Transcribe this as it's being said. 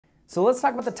So let's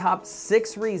talk about the top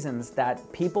 6 reasons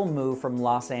that people move from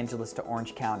Los Angeles to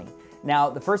Orange County. Now,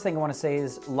 the first thing I want to say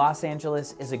is Los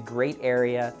Angeles is a great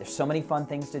area. There's so many fun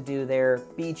things to do there.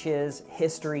 Beaches,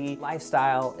 history,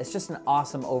 lifestyle. It's just an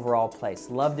awesome overall place.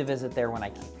 Love to visit there when I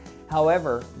can.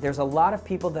 However, there's a lot of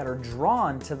people that are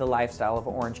drawn to the lifestyle of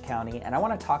Orange County, and I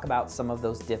want to talk about some of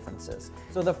those differences.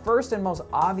 So the first and most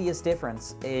obvious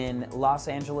difference in Los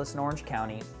Angeles and Orange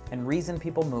County, and reason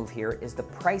people move here, is the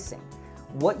pricing.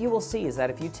 What you will see is that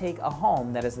if you take a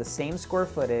home that is the same square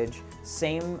footage,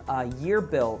 same year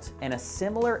built, in a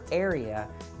similar area,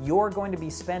 you're going to be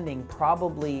spending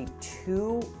probably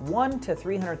 $100,000 to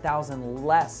 $300,000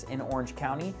 less in Orange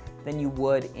County than you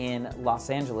would in Los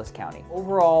Angeles County.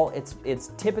 Overall,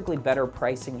 it's typically better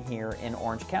pricing here in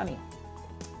Orange County.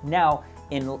 Now,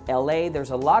 in LA,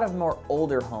 there's a lot of more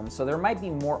older homes, so there might be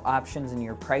more options in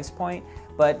your price point,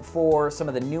 but for some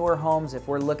of the newer homes, if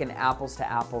we're looking apples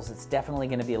to apples, it's definitely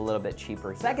gonna be a little bit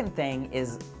cheaper. Second thing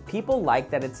is people like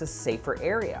that it's a safer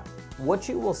area. What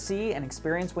you will see and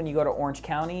experience when you go to Orange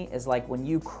County is like when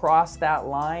you cross that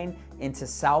line into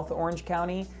South Orange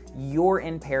County, you're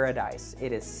in paradise.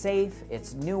 It is safe,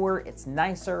 it's newer, it's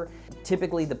nicer.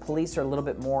 Typically the police are a little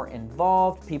bit more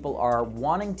involved. People are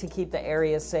wanting to keep the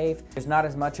area safe. There's not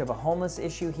as much of a homeless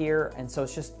issue here, and so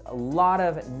it's just a lot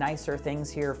of nicer things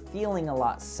here, feeling a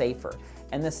lot safer.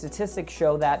 And the statistics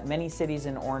show that many cities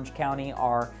in Orange County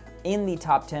are in the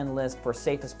top 10 list for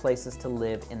safest places to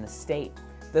live in the state.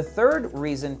 The third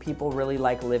reason people really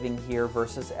like living here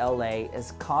versus LA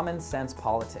is common sense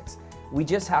politics. We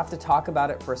just have to talk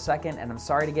about it for a second, and I'm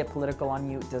sorry to get political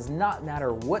on you. It does not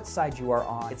matter what side you are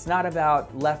on. It's not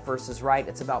about left versus right,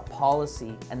 it's about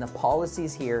policy, and the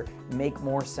policies here make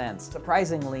more sense.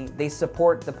 Surprisingly, they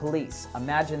support the police.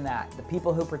 Imagine that, the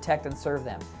people who protect and serve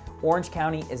them. Orange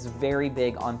County is very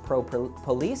big on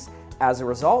pro-police. As a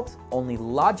result, only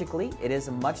logically, it is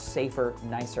a much safer,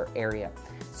 nicer area.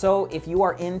 So if you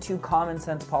are into common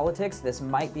sense politics, this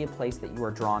might be a place that you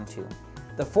are drawn to.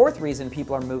 The fourth reason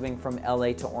people are moving from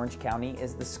LA to Orange County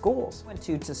is the schools. I went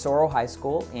to Tesoro High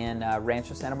School in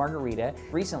Rancho Santa Margarita.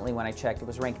 Recently when I checked, it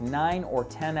was ranked 9 or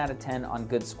 10 out of 10 on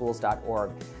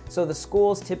goodschools.org. So the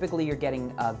schools, typically you're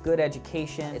getting a good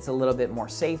education. It's a little bit more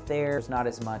safe there. There's not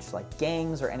as much like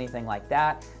gangs or anything like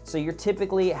that. So you're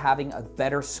typically having a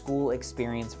better school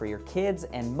experience for your kids,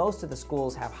 and most of the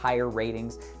schools have higher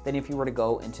ratings than if you were to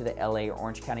go into the LA or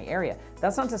Orange County area.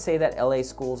 That's not to say that LA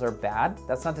schools are bad.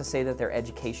 That's not to say that their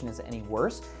education is any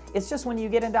worse. It's just when you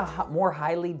get into more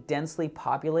highly densely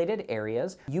populated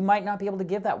areas, you might not be able to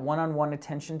give that one-on-one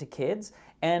attention to kids,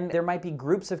 and there might be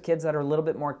groups of kids that are a little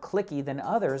bit more cliquey than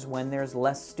others when there's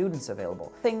less students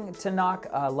available. Thing to knock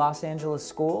Los Angeles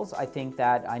schools, I think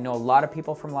that I know a lot of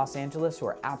people from Los Angeles who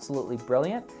are absolutely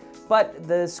brilliant, but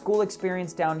the school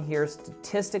experience down here,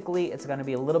 statistically, it's gonna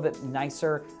be a little bit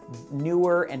nicer,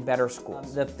 newer, and better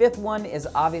schools. The fifth one is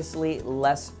obviously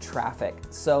less traffic.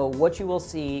 So what you will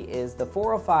see is the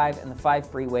 405 and the 5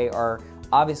 freeway are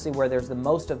obviously where there's the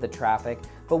most of the traffic,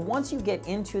 but once you get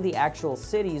into the actual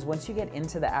cities, once you get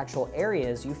into the actual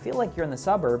areas, you feel like you're in the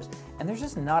suburbs and there's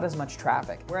just not as much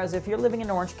traffic. Whereas if you're living in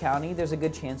Orange County, there's a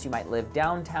good chance you might live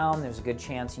downtown, there's a good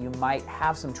chance you might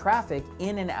have some traffic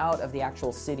in and out of the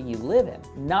actual city you live in.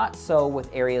 Not so with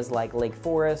areas like Lake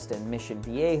Forest and Mission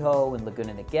Viejo and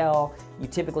Laguna Niguel. You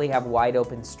typically have wide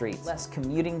open streets. Less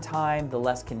commuting time, the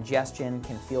less congestion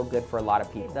can feel good for a lot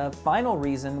of people. The final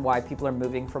reason why people are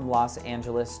moving from Los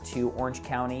Angeles to Orange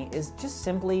County is just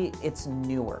simply it's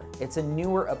newer. It's a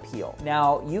newer appeal.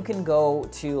 Now, you can go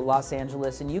to Los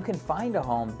Angeles and you can find a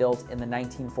home built in the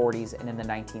 1940s and in the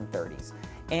 1930s.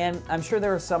 And I'm sure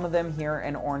there are some of them here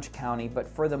in Orange County, but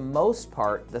for the most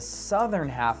part, the southern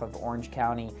half of Orange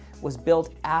County was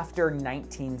built after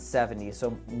 1970.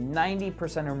 So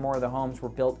 90% or more of the homes were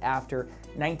built after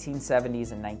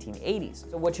 1970s and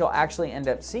 1980s. So what you'll actually end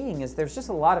up seeing is there's just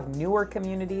a lot of newer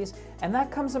communities, and that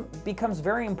becomes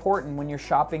very important when you're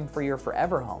shopping for your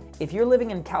forever home. If you're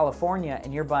living in California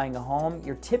and you're buying a home,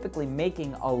 you're typically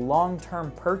making a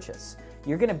long-term purchase.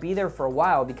 You're gonna be there for a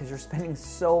while because you're spending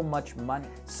so much money.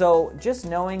 So just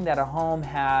knowing that a home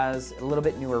has a little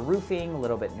bit newer roofing, a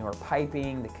little bit newer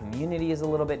piping, the community is a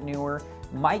little bit newer,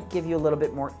 might give you a little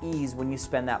bit more ease when you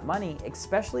spend that money,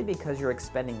 especially because you're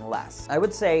expending less. I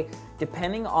would say,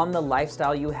 depending on the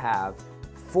lifestyle you have,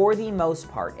 for the most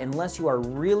part, unless you are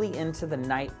really into the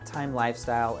nighttime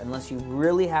lifestyle, unless you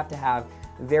really have to have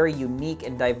very unique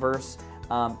and diverse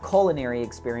culinary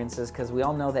experiences, because we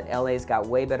all know that LA's got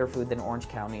way better food than Orange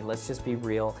County. Let's just be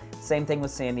real. Same thing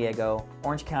with San Diego.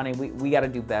 Orange County, we got to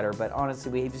do better, but honestly,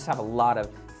 we just have a lot of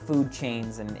food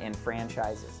chains and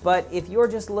franchises. But if you're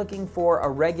just looking for a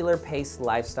regular paced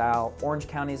lifestyle, Orange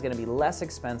County is going to be less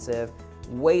expensive,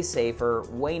 way safer,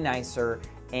 way nicer,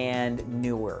 and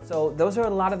newer. So those are a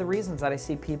lot of the reasons that I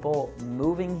see people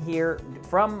moving here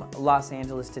from Los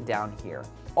Angeles to down here.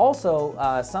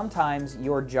 Also, sometimes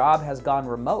your job has gone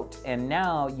remote and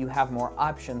now you have more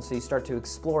options, so you start to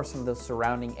explore some of those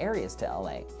surrounding areas to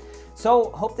LA.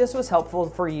 So hope this was helpful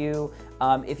for you.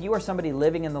 If you are somebody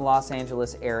living in the Los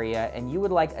Angeles area and you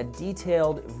would like a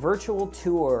detailed virtual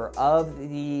tour of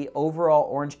the overall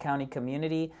Orange County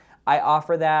community, I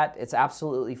offer that. It's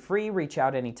absolutely free. Reach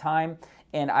out anytime,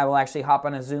 and I will actually hop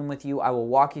on a Zoom with you. I will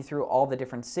walk you through all the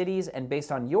different cities, and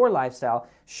based on your lifestyle,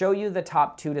 show you the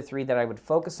top 2 to 3 that I would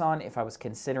focus on if I was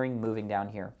considering moving down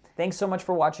here. Thanks so much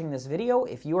for watching this video.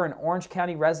 If you are an Orange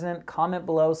County resident, comment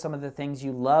below some of the things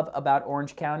you love about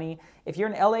Orange County. If you're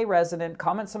an LA resident,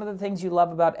 comment some of the things you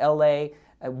love about LA.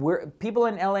 People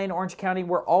in LA and Orange County,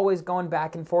 we're always going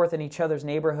back and forth in each other's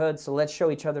neighborhoods, so let's show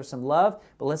each other some love,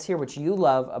 but let's hear what you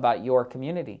love about your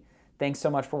community. Thanks so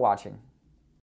much for watching.